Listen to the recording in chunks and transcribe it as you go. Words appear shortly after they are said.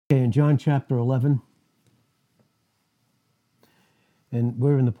Okay, in John chapter 11, and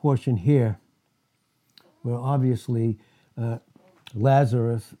we're in the portion here where obviously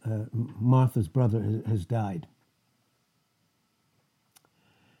Lazarus, Martha's brother, has died.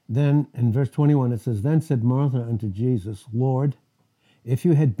 Then in verse 21 it says, Then said Martha unto Jesus, Lord, if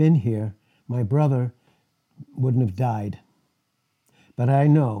you had been here, my brother wouldn't have died. But I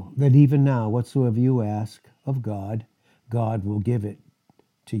know that even now, whatsoever you ask of God, God will give it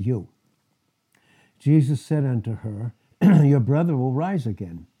to you. Jesus said unto her, Your brother will rise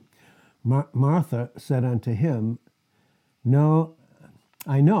again. Martha said unto him, No,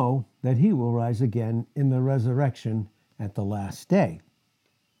 I know that he will rise again in the resurrection at the last day.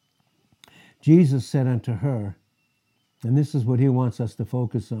 Jesus said unto her, and this is what he wants us to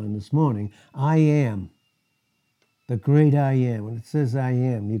focus on this morning, I am the great I am. When it says I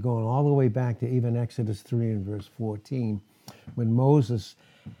am, you're going all the way back to even Exodus 3 and verse 14, when Moses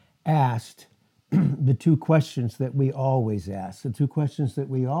asked the two questions that we always ask. The two questions that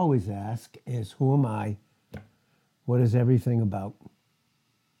we always ask is, who am I? What is everything about?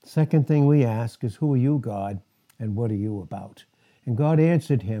 Second thing we ask is, who are you, God? And what are you about? And God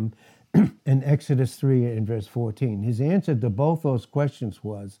answered him in Exodus 3 and verse 14. His answer to both those questions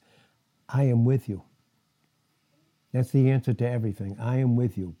was, I am with you. That's the answer to everything. I am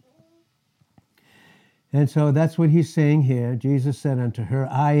with you. And so that's what he's saying here. Jesus said unto her,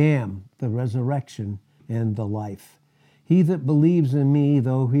 I am the resurrection and the life. He that believes in me,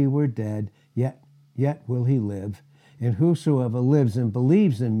 though he were dead, yet will he live. And whosoever lives and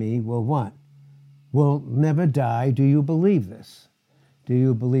believes in me will what? Will never die. Do you believe this? Do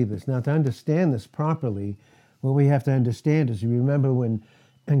you believe this? Now, to understand this properly, what we have to understand is, you remember when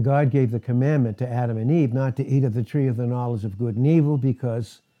God gave the commandment to Adam and Eve not to eat of the tree of the knowledge of good and evil,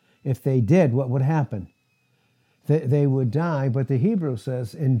 because if they did, what would happen? They would die, but the Hebrew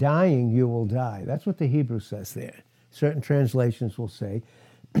says, in dying you will die. That's what the Hebrew says there. Certain translations will say,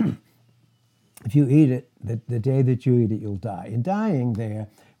 if you eat it, the day that you eat it, you'll die. In dying there,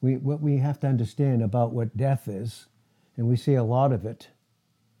 what we have to understand about what death is, and we see a lot of it,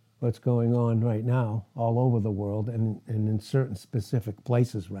 what's going on right now all over the world and in certain specific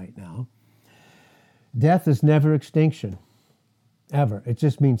places right now. Death is never extinction, ever. It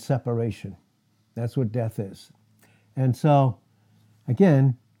just means separation. That's what death is. And so,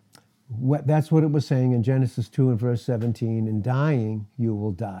 again, that's what it was saying in Genesis 2 and verse 17, in dying you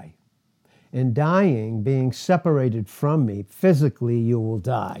will die. In dying, being separated from me, physically you will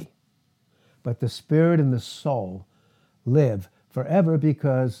die. But the spirit and the soul live forever,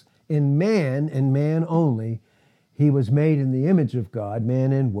 because in man and man only, he was made in the image of God,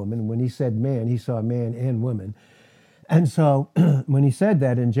 man and woman. When he said man, he saw man and woman. And so when he said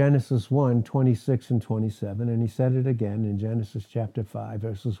that in Genesis 1, 26 and 27, and he said it again in Genesis chapter 5,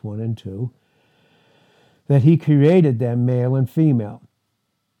 verses 1 and 2, that he created them male and female.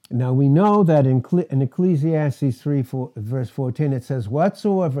 Now we know that in Ecclesiastes 3, verse 14, it says,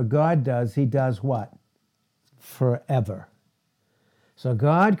 whatsoever God does, he does what? Forever. So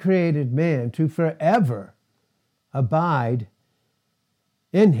God created man to forever abide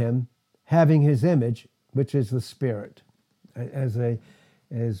in him, having his image, which is the spirit. As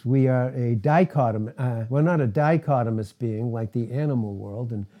we are a dichotomous, we're not a dichotomous being like the animal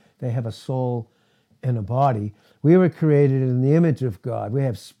world, and they have a soul and a body. We were created in the image of God. We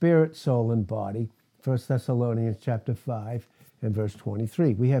have spirit, soul, and body. 1 Thessalonians chapter 5 and verse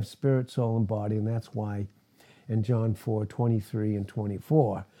 23. We have spirit, soul, and body, and that's why in John 4, 23 and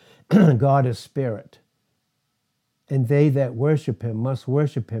 24, God is spirit. And they that worship him must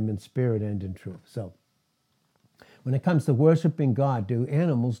worship him in spirit and in truth. So, when it comes to worshiping God, do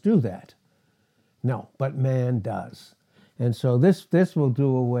animals do that? No, but man does. And so this will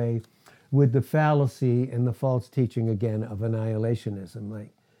do away with the fallacy and the false teaching again of annihilationism.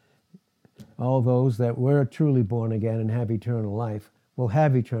 Like, all those that were truly born again and have eternal life will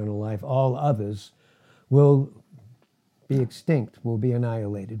have eternal life. All others will be extinct, will be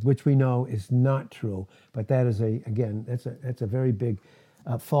annihilated, which we know is not true. But that is that's a very big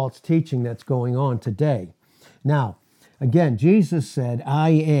false teaching that's going on today. Now, again, Jesus said, I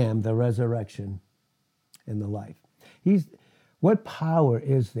am the resurrection and the life. What power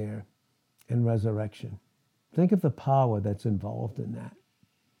is there in resurrection? Think of the power that's involved in that.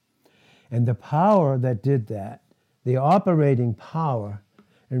 And the power that did that, the operating power,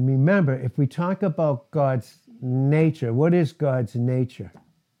 and remember, if we talk about God's nature, what is God's nature?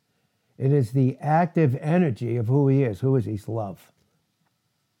 It is the active energy of who he is. Who is he? He's love.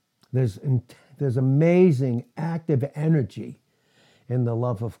 There's amazing active energy in the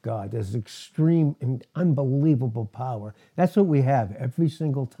love of God. There's extreme and unbelievable power. That's what we have every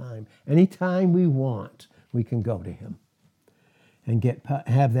single time. Anytime we want, we can go to him and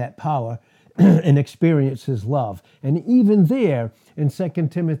have that power and experience his love. And even there in 2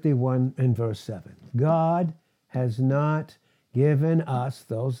 Timothy 1 and verse 7, God has not given us,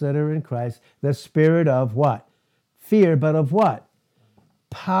 those that are in Christ, the spirit of what? Fear, but of what?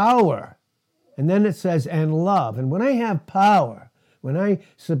 Power. And then it says, and love. And when I have power, when I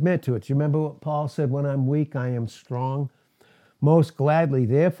submit to it, you remember what Paul said, when I'm weak, I am strong? Most gladly,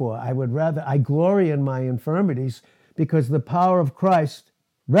 therefore, I glory in my infirmities because the power of Christ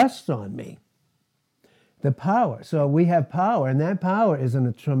rests on me. The power. So we have power, and that power is in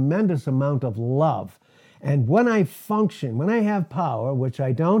a tremendous amount of love. And when I function, when I have power, which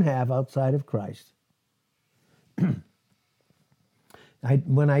I don't have outside of Christ,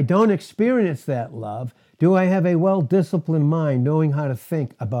 when I don't experience that love, do I have a well-disciplined mind knowing how to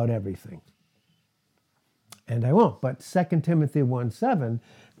think about everything? And I won't. But 2 Timothy 1:7,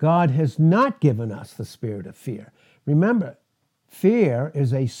 God has not given us the spirit of fear. Remember, fear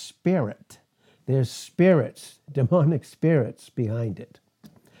is a spirit. There's spirits, demonic spirits behind it.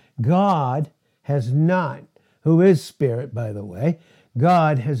 God has not, who is spirit, by the way,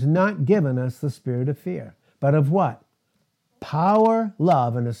 God has not given us the spirit of fear, but of what? Power,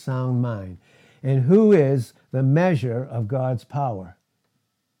 love, and a sound mind. And who is the measure of God's power?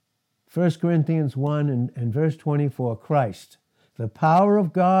 1 Corinthians 1 and verse 24, Christ, the power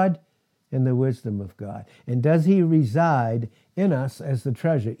of God and the wisdom of God. And does he reside in us as the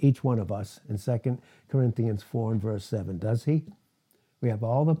treasure, each one of us, in 2 Corinthians 4 and verse 7? Does he? We have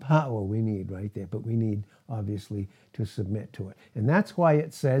all the power we need right there, but we need, obviously, to submit to it. And that's why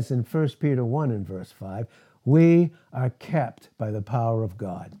it says in 1 Peter 1 and verse 5, we are kept by the power of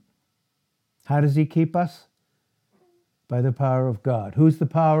God. How does he keep us? By the power of God. Who's the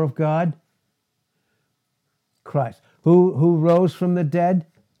power of God? Christ. Who rose from the dead?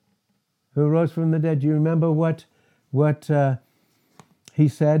 Who rose from the dead? Do you remember what he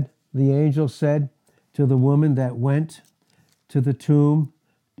said, the angel said to the woman that went to the tomb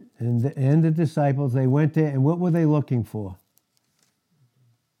and the disciples? They went there, and what were they looking for?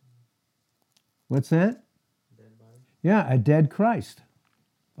 What's that? Dead body. Yeah, a dead Christ.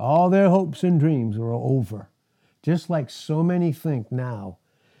 All their hopes and dreams were over. Just like so many think now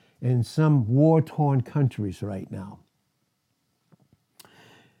in some war-torn countries right now.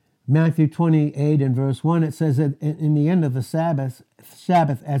 Matthew 28 and verse 1, it says that in the end of the Sabbath,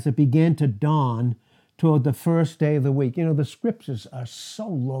 as it began to dawn toward the first day of the week. You know, the scriptures are so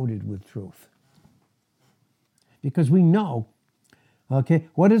loaded with truth. Because we know, okay,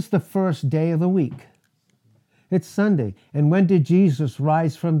 what is the first day of the week? It's Sunday. And when did Jesus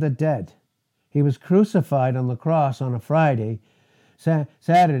rise from the dead? He was crucified on the cross on a Friday,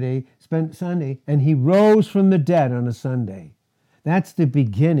 Saturday, spent Sunday, and he rose from the dead on a Sunday. That's the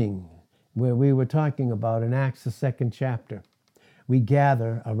beginning where we were talking about in Acts, the 2nd chapter. We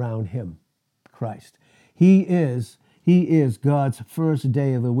gather around him, Christ. He is God's first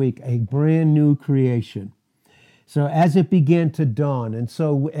day of the week, a brand new creation. So as it began to dawn, and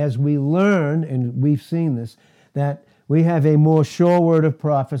so as we learn, and we've seen this, that we have a more sure word of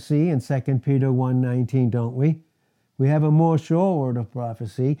prophecy in 2 Peter 1:19, don't we? We have a more sure word of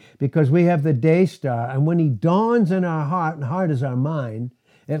prophecy because we have the day star. And when he dawns in our heart, and heart is our mind,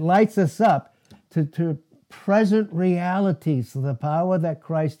 it lights us up to present realities, the power that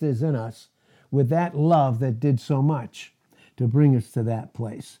Christ is in us with that love that did so much to bring us to that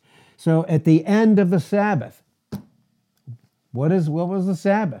place. So at the end of the Sabbath, what was the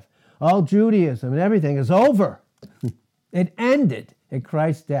Sabbath? All Judaism and everything is over. It ended at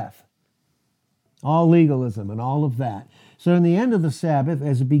Christ's death. All legalism and all of that. So in the end of the Sabbath,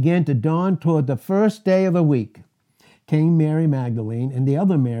 as it began to dawn toward the first day of the week, came Mary Magdalene and the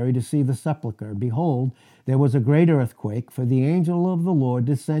other Mary to see the sepulchre. Behold, there was a great earthquake, for the angel of the Lord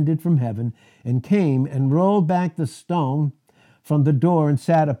descended from heaven and came and rolled back the stone from the door and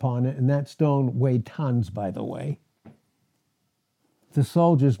sat upon it. And that stone weighed tons, by the way. The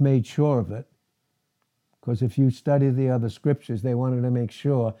soldiers made sure of it, because if you study the other scriptures, they wanted to make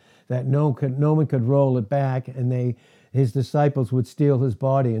sure that no one could roll it back, and his disciples would steal his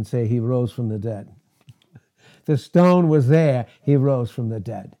body and say he rose from the dead. The stone was there, he rose from the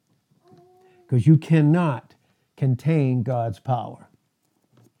dead. Because you cannot contain God's power.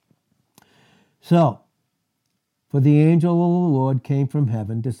 So, for the angel of the Lord came from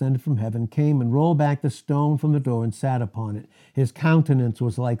heaven, descended from heaven, came and rolled back the stone from the door and sat upon it. His countenance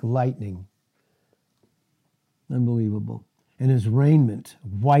was like lightning. Unbelievable. And his raiment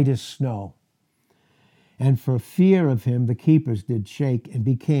white as snow. And for fear of him, the keepers did shake and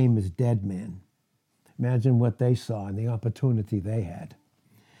became as dead men. Imagine what they saw and the opportunity they had.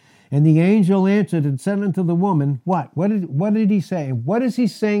 And the angel answered and said unto the woman, what? What did he say? What is he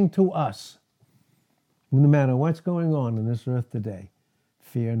saying to us? No matter what's going on this earth today,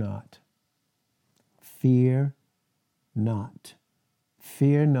 fear not. Fear not.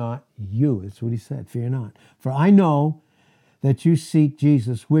 Fear not you. That's what he said. Fear not. For I know that you seek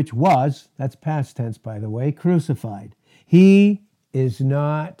Jesus, which was, that's past tense by the way, crucified. He is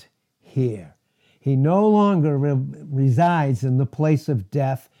not here. He no longer resides in the place of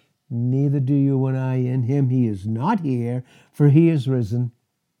death, neither do you and I in him. He is not here, for he is risen.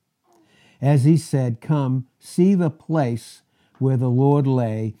 As he said, come, see the place where the Lord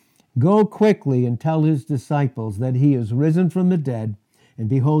lay. Go quickly and tell his disciples that he is risen from the dead, and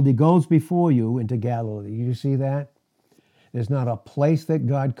behold, he goes before you into Galilee. You see that? There's not a place that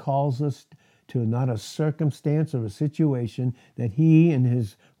God calls us to, not a circumstance or a situation that he in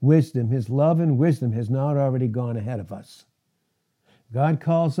his wisdom, his love and wisdom has not already gone ahead of us. God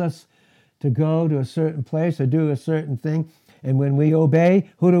calls us to go to a certain place or do a certain thing, and when we obey,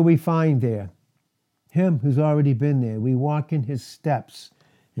 who do we find there? Him who's already been there. We walk in his steps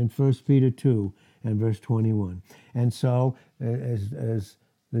in 1 Peter 2 and verse 21. And so, as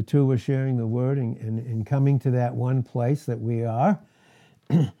the two were sharing the word and coming to that one place that we are,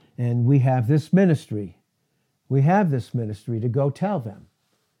 and we have this ministry. We have this ministry to go tell them.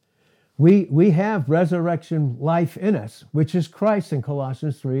 We have resurrection life in us, which is Christ in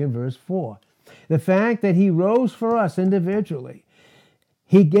Colossians 3 and verse 4. The fact that he rose for us individually,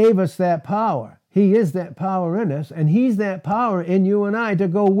 he gave us that power. He is that power in us, and he's that power in you and I to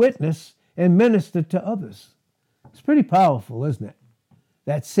go witness and minister to others. It's pretty powerful, isn't it?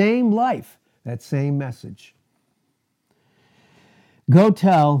 That same life, that same message. Go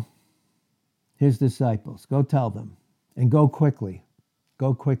tell his disciples. Go tell them. And go quickly.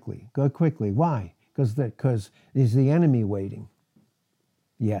 Go quickly. Go quickly. Why? Because is the enemy waiting?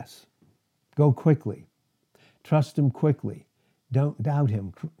 Yes. Go quickly. Trust him quickly. Don't doubt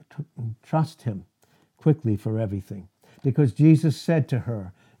him. Trust him quickly for everything. Because Jesus said to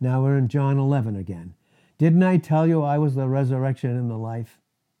her, now we're in John 11 again, didn't I tell you I was the resurrection and the life,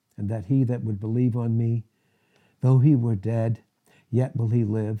 and that he that would believe on me, though he were dead, yet will he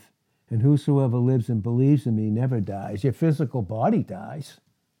live, and whosoever lives and believes in me never dies. Your physical body dies,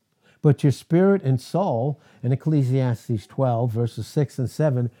 but your spirit and soul, in Ecclesiastes 12, verses 6 and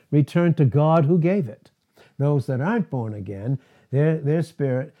 7, return to God who gave it. Those that aren't born again, their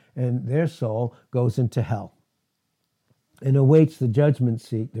spirit and their soul goes into hell and awaits the judgment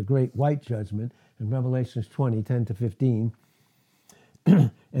seat, the great white judgment, in Revelations 20, 10 to 15,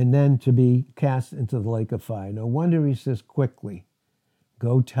 and then to be cast into the lake of fire. No wonder he says quickly,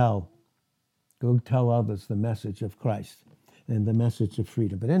 go tell others the message of Christ and the message of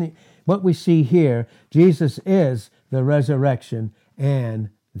freedom. But what we see here, Jesus is the resurrection and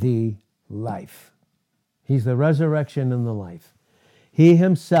the life. He's the resurrection and the life. He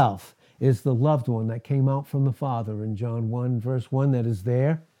himself is the loved one that came out from the Father in John 1, verse 1, that is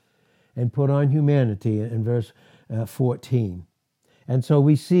there, and put on humanity in verse 14. And so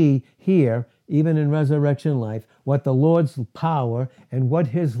we see here, even in resurrection life, what the Lord's power and what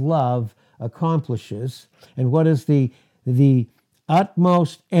his love accomplishes, and what is the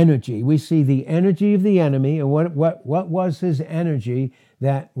utmost energy. We see the energy of the enemy, and what was his energy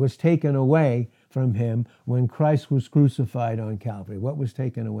that was taken away from him when Christ was crucified on Calvary. What was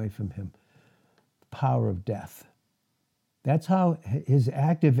taken away from him? The power of death. That's how his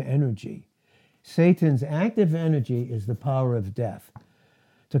active energy, Satan's active energy is the power of death.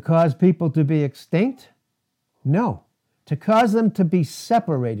 To cause people to be extinct? No. To cause them to be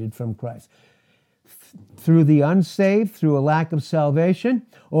separated from Christ. Through the unsaved, through a lack of salvation,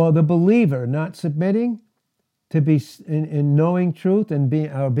 or the believer not submitting to be in knowing truth and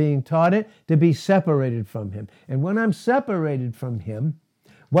being taught it, to be separated from him. And when I'm separated from him,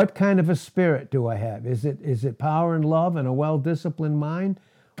 what kind of a spirit do I have? Is it power and love and a well-disciplined mind,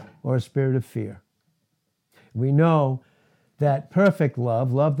 or a spirit of fear? We know that perfect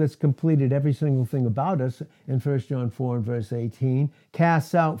love that's completed every single thing about us in 1 John 4 and verse 18,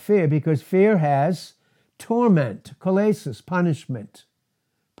 casts out fear, because fear has torment, kalesis, punishment.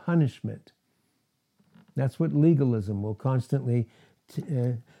 That's what legalism will constantly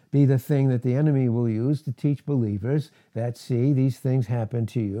be the thing that the enemy will use to teach believers that, see, these things happen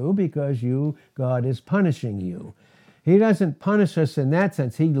to you because God is punishing you. He doesn't punish us in that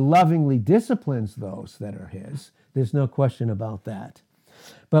sense. He lovingly disciplines those that are his. There's no question about that.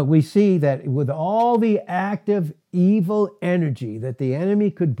 But we see that with all the active evil energy that the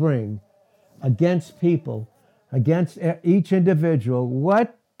enemy could bring against people, against each individual.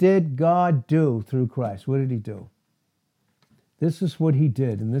 What did God do through Christ? What did he do? This is what he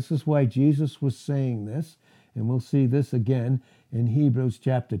did, and this is why Jesus was saying this, and we'll see this again in Hebrews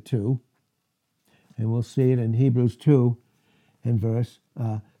chapter 2, and we'll see it in Hebrews 2 and verse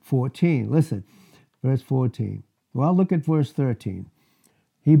 14. Listen, verse 14. Well, look at verse 13.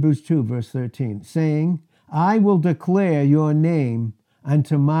 Hebrews 2, verse 13, saying, I will declare your name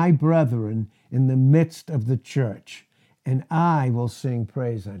unto my brethren in the midst of the church, and I will sing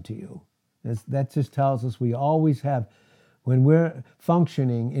praise unto you. That just tells us we always have, when we're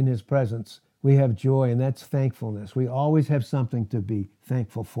functioning in his presence, we have joy, and that's thankfulness. We always have something to be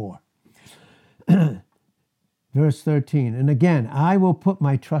thankful for. Verse 13, and again, I will put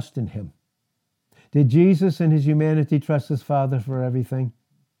my trust in him. Did Jesus in his humanity trust his Father for everything?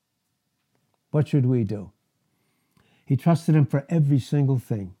 What should we do? He trusted him for every single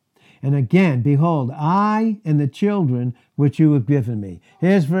thing. And again, behold, I and the children which you have given me.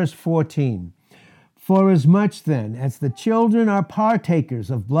 Here's verse 14. Forasmuch then as the children are partakers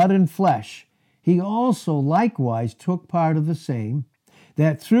of blood and flesh, he also likewise took part of the same,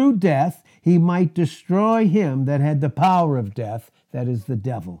 that through death he might destroy him that had the power of death, that is the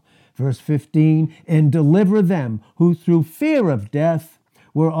devil. Verse 15, and deliver them who through fear of death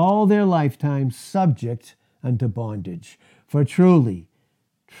were all their lifetime subject unto bondage. For truthfully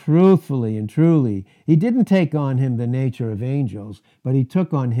and truly, he didn't take on him the nature of angels, but he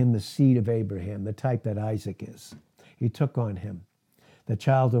took on him the seed of Abraham, the type that Isaac is. He took on him the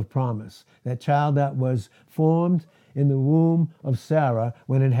child of promise, that child that was formed in the womb of Sarah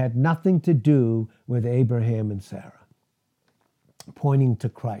when it had nothing to do with Abraham and Sarah, pointing to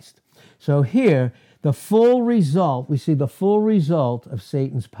Christ. So here, the full result, we see the full result of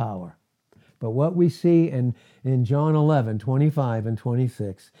Satan's power. But what we see in John 11, 25 and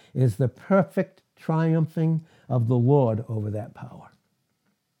 26 is the perfect triumphing of the Lord over that power.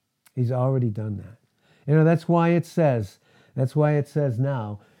 He's already done that. You know, that's why it says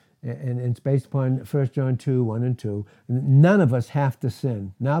now, and it's based upon 1 John 2, 1 and 2, none of us have to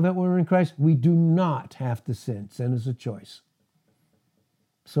sin. Now that we're in Christ, we do not have to sin. Sin is a choice.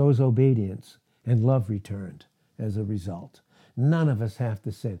 So is obedience, and love returned as a result. None of us have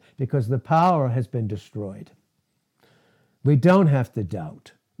to sin because the power has been destroyed. We don't have to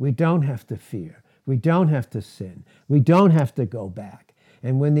doubt. We don't have to fear. We don't have to sin. We don't have to go back.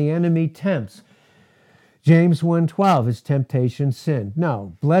 And when the enemy tempts, James 1:12 is temptation sin.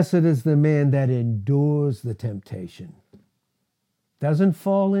 No, blessed is the man that endures the temptation. Doesn't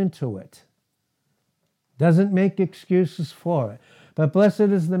fall into it. Doesn't make excuses for it. But blessed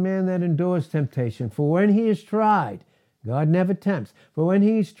is the man that endures temptation. For when he is tried, God never tempts, for when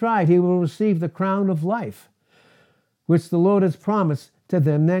he is tried, he will receive the crown of life, which the Lord has promised to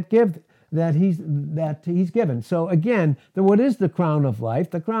them that he's given. So again, what is the crown of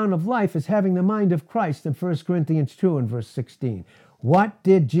life? The crown of life is having the mind of Christ in 1 Corinthians 2 and verse 16. What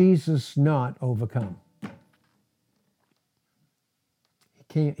did Jesus not overcome?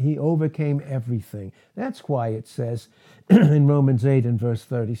 He overcame everything. That's why it says in Romans 8 and verse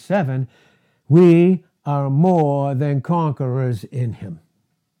 37, we are more than conquerors in him.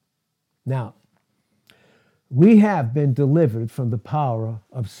 Now, we have been delivered from the power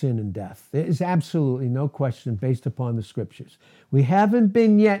of sin and death. There is absolutely no question based upon the scriptures. We haven't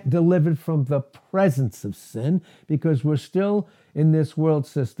been yet delivered from the presence of sin because we're still in this world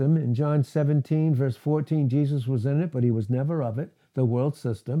system. In John 17, verse 14, Jesus was in it, but he was never of it, the world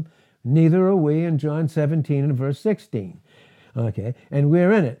system. Neither are we in John 17 and verse 16. Okay, and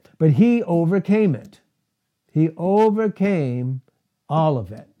we're in it. But he overcame it. He overcame all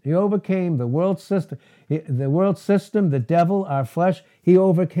of it. He overcame the world system, the devil, our flesh. He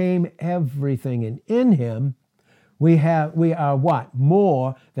overcame everything. And in him, we are what?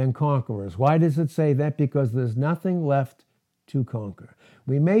 More than conquerors. Why does it say that? Because there's nothing left to conquer.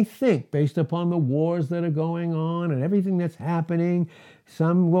 We may think, based upon the wars that are going on and everything that's happening,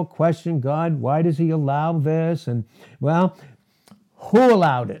 some will question God. Why does he allow this? And, well, who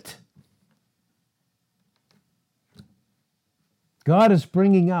allowed it? God is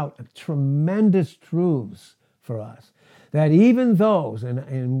bringing out tremendous truths for us, that even those,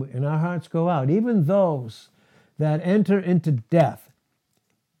 and our hearts go out, even those that enter into death,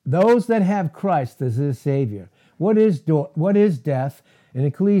 those that have Christ as his Savior. What is death? In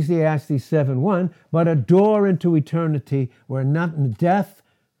Ecclesiastes 7:1, but a door into eternity where nothing, death,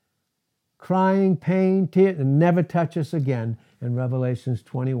 crying, pain, tears, and never touch us again in Revelations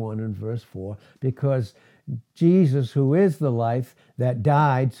 21 and verse 4, because Jesus, who is the life that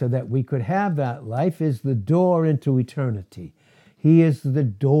died so that we could have that life, is the door into eternity. He is the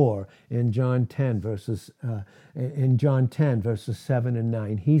door in John 10, verses 7 and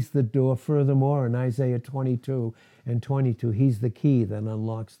 9. He's the door. Furthermore, in Isaiah 22 and 22, he's the key that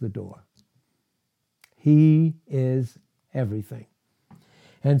unlocks the door. He is everything.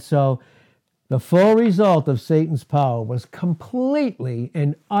 And so the full result of Satan's power was completely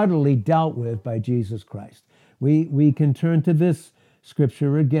and utterly dealt with by Jesus Christ. We can turn to this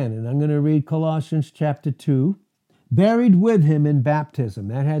scripture again, and I'm going to read Colossians chapter 2. Buried with him in baptism.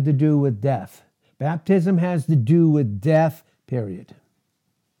 That had to do with death. Baptism has to do with death, period.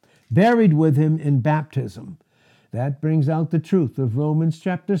 Buried with him in baptism. That brings out the truth of Romans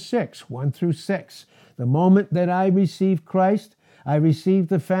chapter 6, 1 through 6. The moment that I received Christ, I received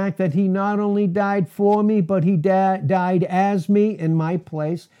the fact that he not only died for me, but he died as me in my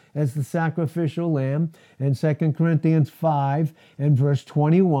place as the sacrificial lamb. And 2 Corinthians 5 and verse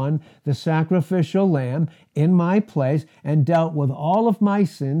 21, the sacrificial lamb in my place, and dealt with all of my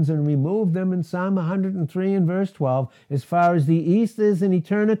sins and removed them in Psalm 103 and verse 12, as far as the east is in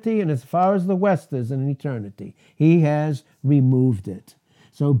eternity and as far as the west is in eternity. He has removed it.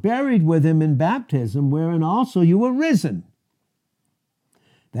 So buried with him in baptism, wherein also you were risen.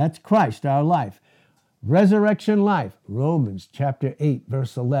 That's Christ, our life. Resurrection life, Romans chapter 8,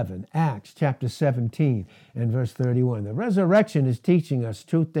 verse 11, Acts chapter 17 and verse 31. The resurrection is teaching us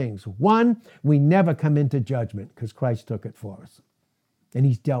two things. One, we never come into judgment because Christ took it for us, and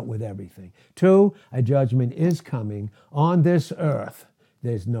he's dealt with everything. Two, a judgment is coming on this earth.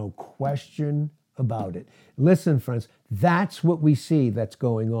 There's no question about it. Listen, friends, that's what we see that's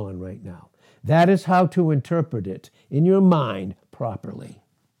going on right now. That is how to interpret it in your mind properly.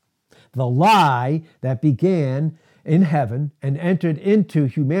 The lie that began in heaven and entered into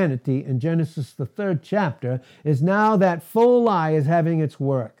humanity in Genesis, the 3rd chapter, is now that full lie is having its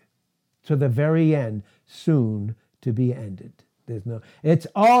work to the very end, soon to be ended. It's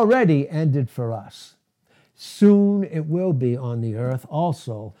already ended for us. Soon it will be on the earth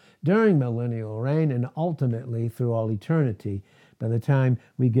also during millennial reign and ultimately through all eternity by the time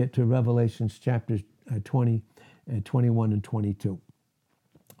we get to Revelations chapters 20, 21 and 22.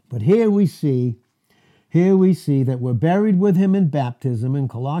 But here we see that we're buried with him in baptism in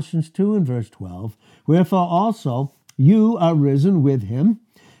Colossians 2 and verse 12. Wherefore also you are risen with him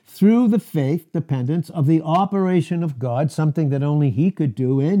through the faith, dependence of the operation of God, something that only he could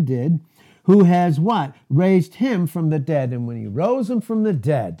do and did, who has what? Raised him from the dead. And when he rose him from the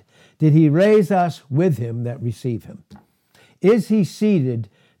dead, did he raise us with him that receive him? Is he seated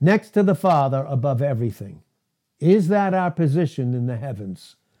next to the Father above everything? Is that our position in the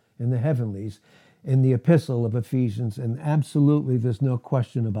heavens? In the heavenlies, in the epistle of Ephesians, and absolutely there's no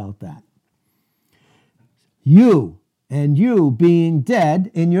question about that. You being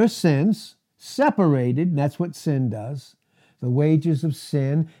dead in your sins, separated, that's what sin does. The wages of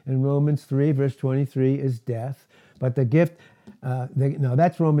sin in Romans 3, verse 23 is death, but the gift,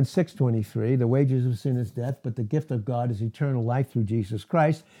 that's Romans 6:23, the wages of sin is death, but the gift of God is eternal life through Jesus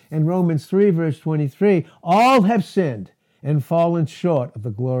Christ. And Romans 3, verse 23, all have sinned and fallen short of the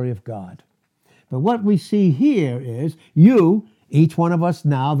glory of God. But what we see here is you, each one of us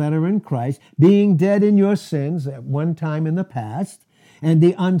now that are in Christ, being dead in your sins at one time in the past, and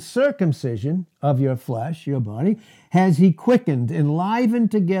the uncircumcision of your flesh, your body, has he quickened,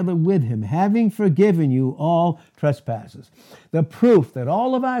 enlivened together with him, having forgiven you all trespasses. The proof that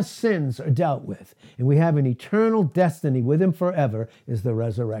all of our sins are dealt with, and we have an eternal destiny with him forever, is the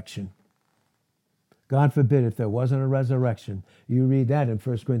resurrection. God forbid if there wasn't a resurrection. You read that in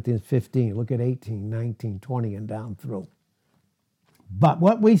 1 Corinthians 15. Look at 18, 19, 20, and down through. But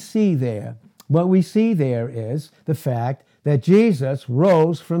what we see there is the fact that Jesus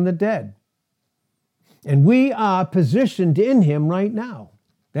rose from the dead. And we are positioned in him right now.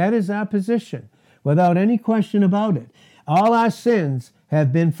 That is our position, without any question about it. All our sins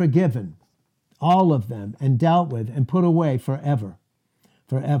have been forgiven, all of them, and dealt with and put away forever,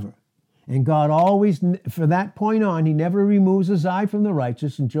 forever. And God always, from that point on, he never removes his eye from the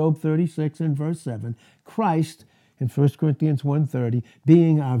righteous. In Job 36 and verse 7, Christ, in 1 Corinthians 1:30,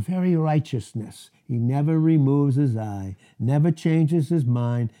 being our very righteousness, he never removes his eye, never changes his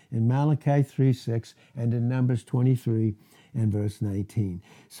mind, in Malachi 3:6 and in Numbers 23 and verse 19.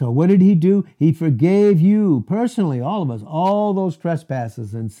 So what did he do? He forgave you personally, all of us, all those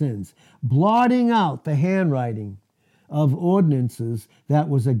trespasses and sins, blotting out the handwriting of ordinances that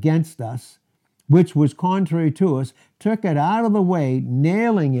was against us, which was contrary to us, took it out of the way,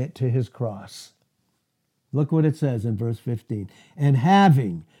 nailing it to his cross. Look what it says in verse 15. And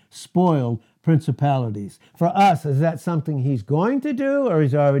having spoiled principalities. For us, is that something he's going to do or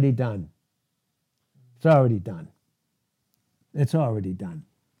he's already done? It's already done. It's already done.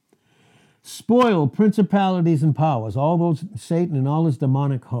 Spoil principalities and powers, all those Satan and all his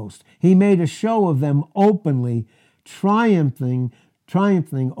demonic host. He made a show of them openly, triumphing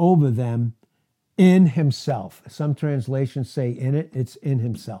over them in himself. Some translations say in it, it's in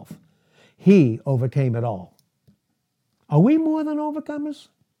himself. He overcame it all. Are we more than overcomers?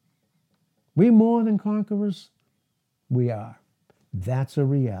 We more than conquerors? We are. That's a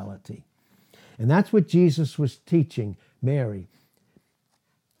reality. And that's what Jesus was teaching Mary.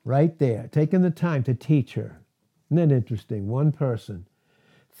 Right there, taking the time to teach her. Isn't that interesting? One person.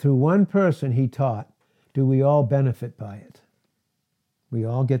 Through one person he taught, do we all benefit by it? We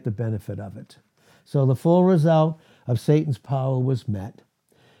all get the benefit of it. So the full result of Satan's power was met,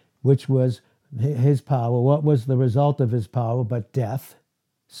 which was his power. What was the result of his power but death,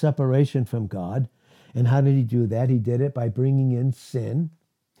 separation from God? And how did he do that? He did it by bringing in sin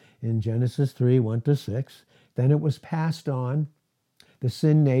in Genesis 3, 1-6. Then it was passed on. The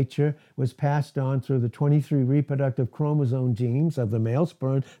sin nature was passed on through the 23 reproductive chromosome genes of the male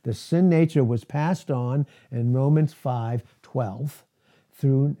sperm. The sin nature was passed on in Romans 5:12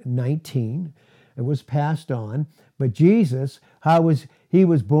 through 19. It was passed on. But Jesus, he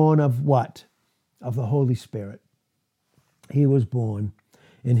was born of what? Of the Holy Spirit. He was born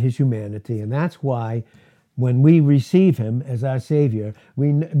in his humanity. And that's why when we receive him as our Savior,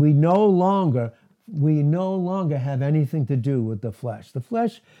 we no longer have anything to do with the flesh. The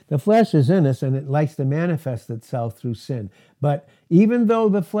flesh is in us and it likes to manifest itself through sin. But even though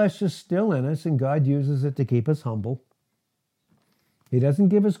the flesh is still in us and God uses it to keep us humble, he doesn't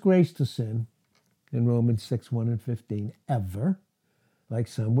give us grace to sin in Romans 6:1-15 ever, like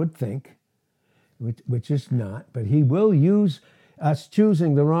some would think, which is not. But he will use us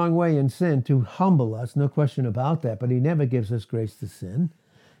choosing the wrong way in sin to humble us, no question about that. But he never gives us grace to sin.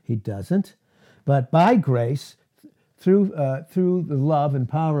 He doesn't. But by grace, through the love and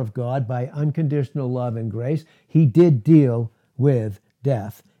power of God, by unconditional love and grace, he did deal with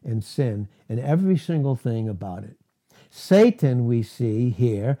death and sin and every single thing about it. Satan, we see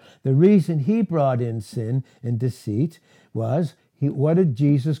here, the reason he brought in sin and deceit was, what did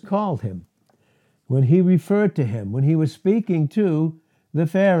Jesus call him? When he referred to him, when he was speaking to the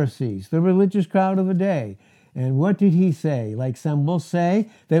Pharisees, the religious crowd of the day. And what did he say? Like some will say,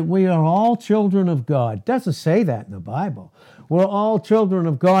 that we are all children of God. It doesn't say that in the Bible. We're all children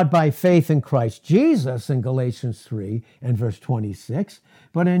of God by faith in Christ Jesus in Galatians 3 and verse 26.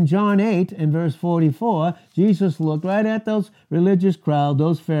 But in John 8 and verse 44, Jesus looked right at those religious crowd,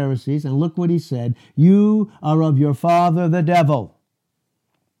 those Pharisees, and look what he said. You are of your father the devil,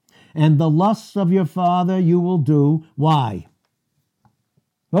 and the lusts of your father you will do. Why?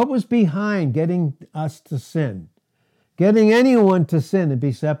 What was behind getting us to sin? Getting anyone to sin and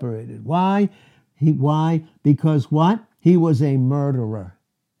be separated. Why? Why? Because what? He was a murderer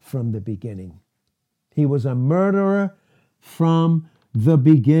from the beginning. He was a murderer from the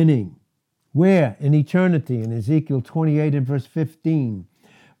beginning. Where? In eternity, in Ezekiel 28 and verse 15,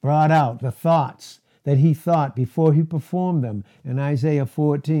 brought out the thoughts that he thought before he performed them in Isaiah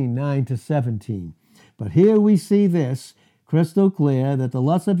 14, 9-17. But here we see this, crystal clear, that the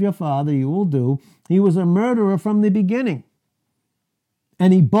lust of your father you will do. He was a murderer from the beginning.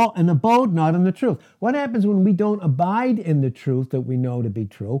 And he abode not in the truth. What happens when we don't abide in the truth that we know to be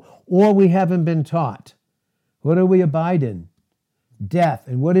true, or we haven't been taught? What do we abide in? Death.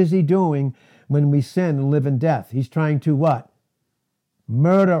 And what is he doing when we sin and live in death? He's trying to what?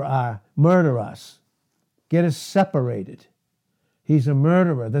 Murder us. Get us separated. He's a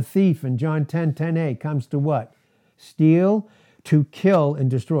murderer. The thief in John 10:10a comes to what? Steal, to kill,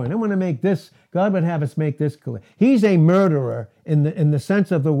 and destroy. And I want to make this, God would have us make this clear. He's a murderer in the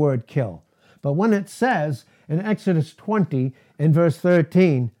sense of the word kill. But when it says in Exodus 20 and verse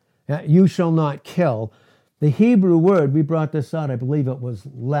 13, you shall not kill, the Hebrew word, we brought this out, I believe it was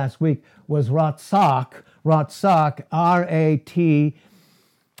last week, was ratzach, R-A-T-S-C-A-C-H,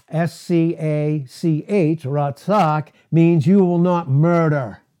 ratzach, means you will not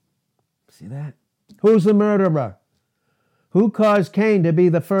murder. See that? Who's the murderer? Who caused Cain to be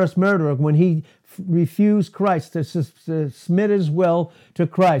the first murderer when he refused Christ, to submit his will to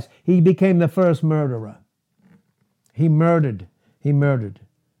Christ? He became the first murderer. He murdered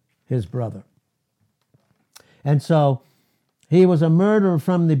his brother. And so he was a murderer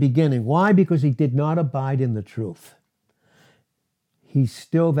from the beginning. Why? Because he did not abide in the truth. He's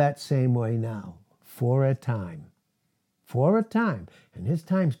still that same way now, for a time. For a time. And his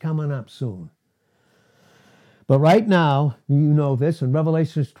time's coming up soon. But right now, you know this, in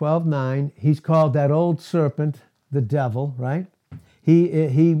Revelation 12:9, he's called that old serpent, the devil, right?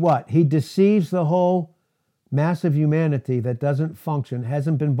 He what? He deceives the whole massive humanity that doesn't function,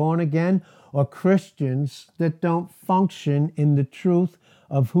 hasn't been born again, or Christians that don't function in the truth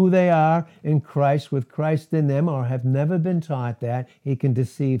of who they are in Christ, with Christ in them, or have never been taught that, he can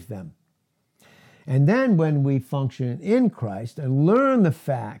deceive them. And then when we function in Christ and learn the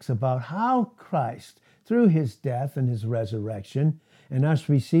facts about how Christ, through his death and his resurrection, and us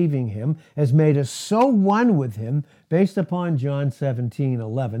receiving him, has made us so one with him, based upon John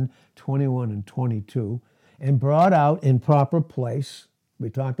 17:11, 21 and 22, and brought out in proper place.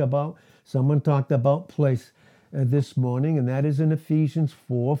 Someone talked about place this morning, and that is in Ephesians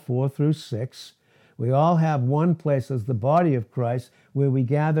 4 through 6. We all have one place as the body of Christ where we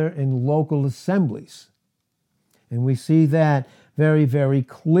gather in local assemblies. And we see that very, very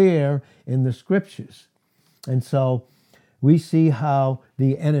clear in the scriptures. And so we see how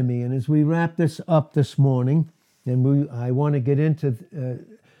the enemy, and as we wrap this up this morning, and I want to get into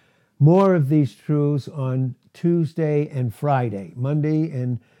more of these truths on Tuesday and Friday. Monday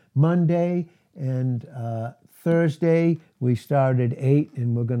and Thursday, we started 8,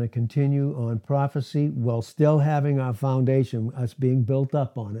 and we're going to continue on prophecy while still having our foundation, us being built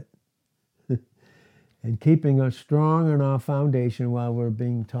up on it, and keeping us strong in our foundation while we're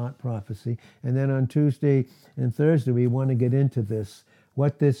being taught prophecy. And then on Tuesday and Thursday, we want to get into this,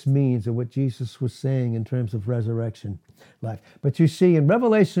 what this means, and what Jesus was saying in terms of resurrection life. But you see, in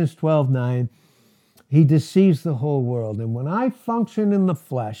Revelations 12:9, he deceives the whole world. And when I function in the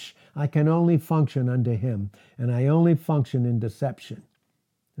flesh, I can only function under him, and I only function in deception.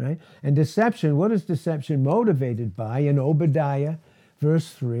 Right? And deception, what is deception motivated by? In Obadiah,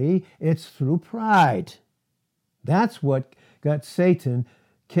 verse 3, it's through pride. That's what got Satan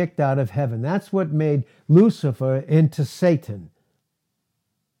kicked out of heaven. That's what made Lucifer into Satan,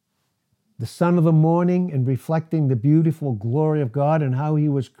 the son of the morning, and reflecting the beautiful glory of God and how he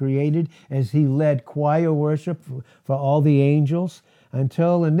was created as he led choir worship for all the angels,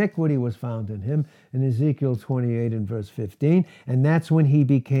 until iniquity was found in him in Ezekiel 28 and verse 15. And that's when he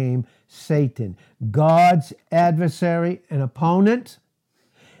became Satan, God's adversary and opponent,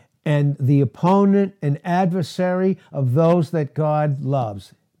 and the opponent and adversary of those that God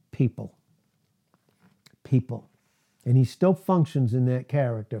loves, people. And he still functions in that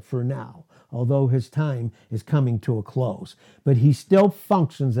character for now, although his time is coming to a close. But he still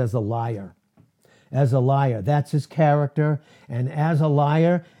functions as a liar. As a liar, that's his character. And as a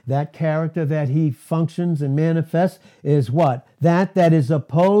liar, that character that he functions and manifests is what? That is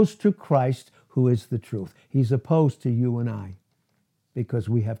opposed to Christ, who is the truth. He's opposed to you and I, because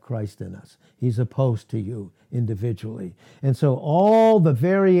we have Christ in us. He's opposed to you individually. And so all the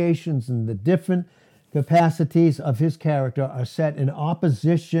variations and the different capacities of his character are set in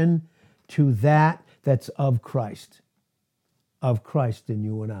opposition to that's of Christ in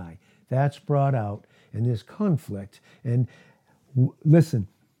you and I. That's brought out in this conflict. And listen,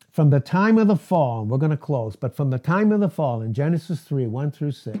 from the time of the fall, and we're going to close, but from the time of the fall in Genesis 3, 1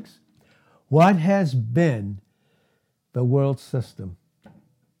 through 6, what has been the world system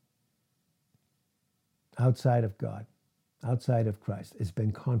outside of God, outside of Christ? It's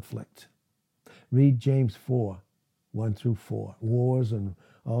been conflict. Read James 4, 1 through 4. Wars, and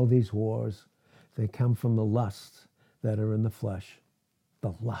all these wars, they come from the lusts that are in the flesh.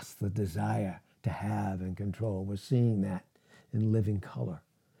 The lust, the desire to have and control. We're seeing that in living color.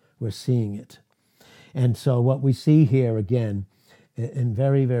 We're seeing it. And so what we see here again, and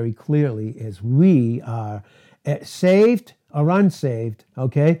very, very clearly, is we are saved or unsaved,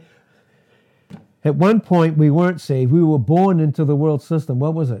 okay? At one point, we weren't saved. We were born into the world system.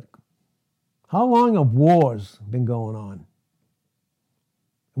 What was it? How long have wars been going on?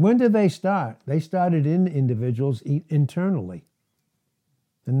 When did they start? They started in individuals internally,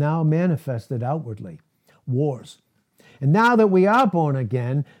 and now manifested outwardly. Wars. And now that we are born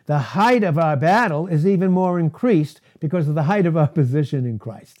again, the height of our battle is even more increased because of the height of our position in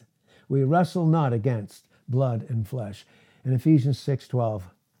Christ. We wrestle not against blood and flesh. In Ephesians 6:12,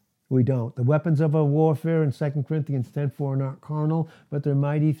 we don't. The weapons of our warfare in 2 Corinthians 10:4 are not carnal, but they're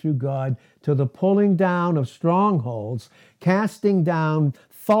mighty through God to the pulling down of strongholds, casting down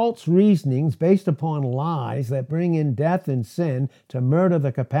false reasonings based upon lies that bring in death and sin, to murder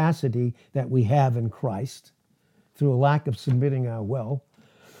the capacity that we have in Christ through a lack of submitting our will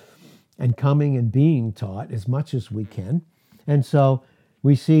and coming and being taught as much as we can. And so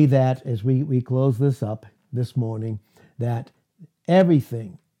we see that as we close this up this morning, that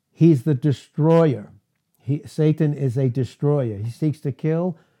everything, he's the destroyer. Satan is a destroyer. He seeks to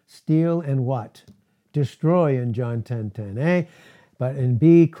kill, steal, and what? Destroy in John 10:10. But in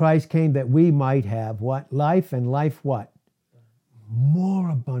B, Christ came that we might have what? Life, and life what? More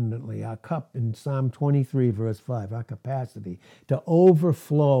abundantly. our cup in Psalm 23, verse 5, our capacity to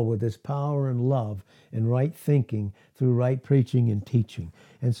overflow with this power and love and right thinking through right preaching and teaching.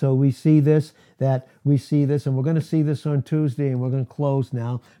 And so we see this, and we're going to see this on Tuesday, and we're going to close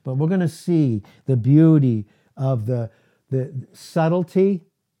now, but we're going to see the beauty of the subtlety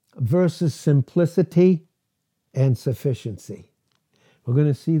versus simplicity and sufficiency. We're going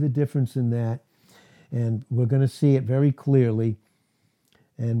to see the difference in that, and we're going to see it very clearly,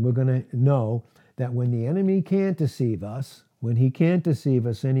 and we're going to know that when the enemy can't deceive us, when he can't deceive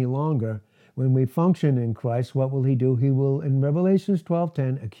us any longer, when we function in Christ, what will he do? He will, in Revelations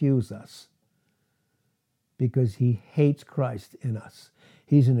 12:10, accuse us because he hates Christ in us.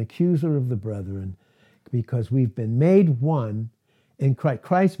 He's an accuser of the brethren because we've been made one in Christ.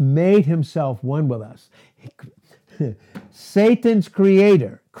 Christ made himself one with us. Satan's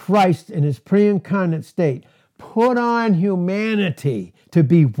creator, Christ in his pre-incarnate state, put on humanity to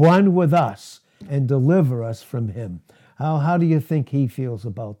be one with us and deliver us from him. How do you think he feels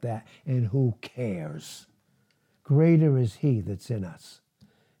about that? And who cares? Greater is he that's in us.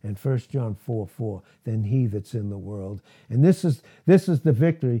 And 1 John 4:4, than he that's in the world. And this is the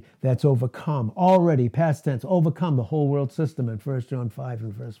victory that's overcome, already, past tense, overcome the whole world system in 1 John 5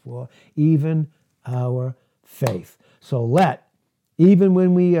 and verse 4, even our faith. So even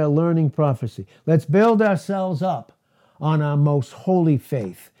when we are learning prophecy, let's build ourselves up on our most holy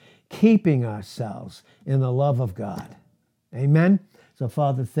faith, keeping ourselves in the love of God. Amen? So,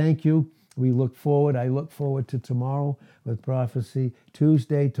 Father, thank you. I look forward to tomorrow with prophecy.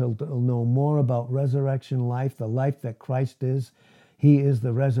 Tuesday to know more about resurrection life, the life that Christ is. He is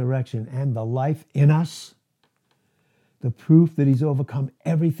the resurrection and the life in us. The proof that he's overcome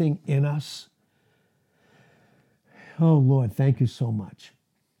everything in us. Oh, Lord, thank you so much.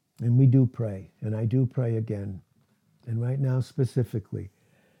 And we do pray, and I do pray again. And right now specifically,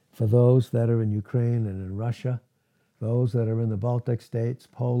 for those that are in Ukraine and in Russia, those that are in the Baltic states,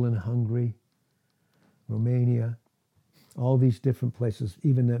 Poland, Hungary, Romania, all these different places,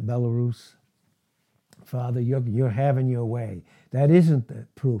 even at Belarus. Father, you're having your way. That isn't the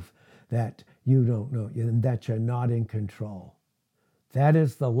proof that you don't know and that you're not in control. That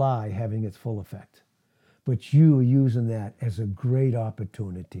is the lie having its full effect. But you are using that as a great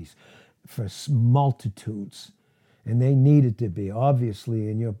opportunities for multitudes. And they needed to be, obviously,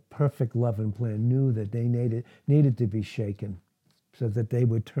 in your perfect love and plan, knew that they needed to be shaken so that they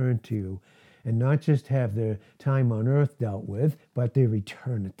would turn to you and not just have their time on earth dealt with, but their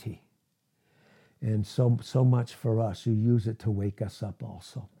eternity. And so much for us. You use it to wake us up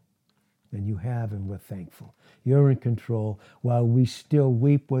also. And you have, and we're thankful. You're in control while we still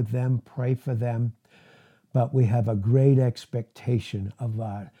weep with them, pray for them. But we have a great expectation of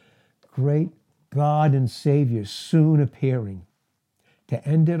our great God and Savior soon appearing to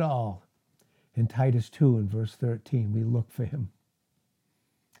end it all. In Titus 2 and verse 13, we look for him.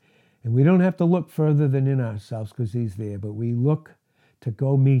 And we don't have to look further than in ourselves because he's there, but we look to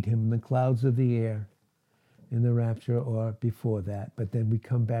go meet him in the clouds of the air, in the rapture or before that. But then we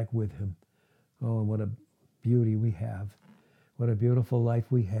come back with him. Oh, and what a beauty we have. What a beautiful life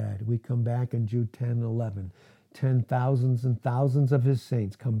we had. We come back in Jude 10:11. 10,000s and thousands of his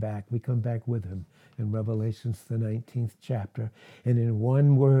saints come back. We come back with him in Revelations, the 19th chapter. And in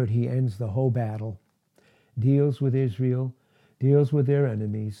one word, he ends the whole battle, deals with Israel, deals with their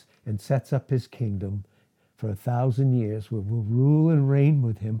enemies, and sets up his kingdom for 1,000 years. We will rule and reign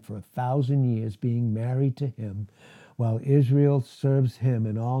with him for 1,000 years, being married to him, while Israel serves him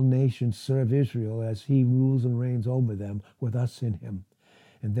and all nations serve Israel as he rules and reigns over them with us in him.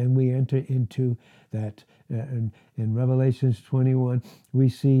 And then we enter into that, in Revelations 21, we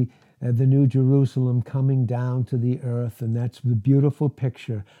see the New Jerusalem coming down to the earth, and that's the beautiful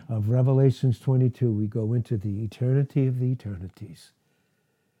picture of Revelations 22. We go into the eternity of the eternities,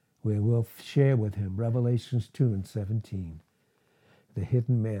 where we'll share with him Revelations 2 and 17, the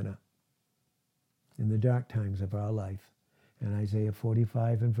hidden manna in the dark times of our life. And Isaiah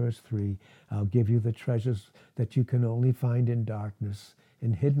 45 and verse 3, I'll give you the treasures that you can only find in darkness,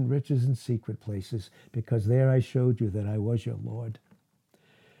 in hidden riches in secret places, because there I showed you that I was your Lord.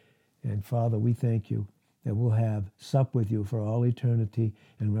 And Father, we thank you that we'll have sup with you for all eternity.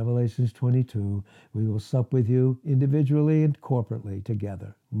 In Revelations 22, we will sup with you individually and corporately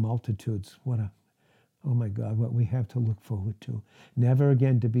together. Multitudes. Oh my God, what we have to look forward to. Never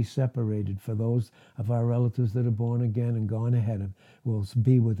again to be separated. For those of our relatives that are born again and gone ahead of, we'll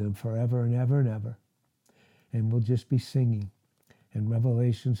be with them forever and ever and ever. And we'll just be singing in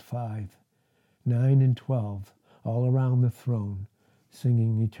Revelations 5, 9 and 12, all around the throne,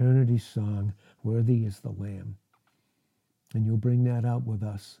 singing eternity's song, worthy is the Lamb. And you'll bring that out with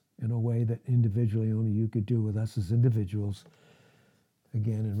us in a way that individually only you could do with us as individuals.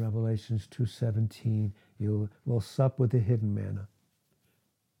 Again, in Revelations 2:17, you will sup with the hidden manna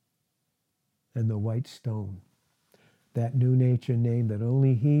and the white stone, that new nature name that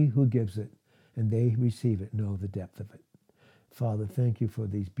only he who gives it and they who receive it know the depth of it. Father, thank you for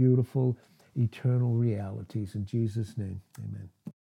these beautiful, eternal realities. In Jesus' name, amen.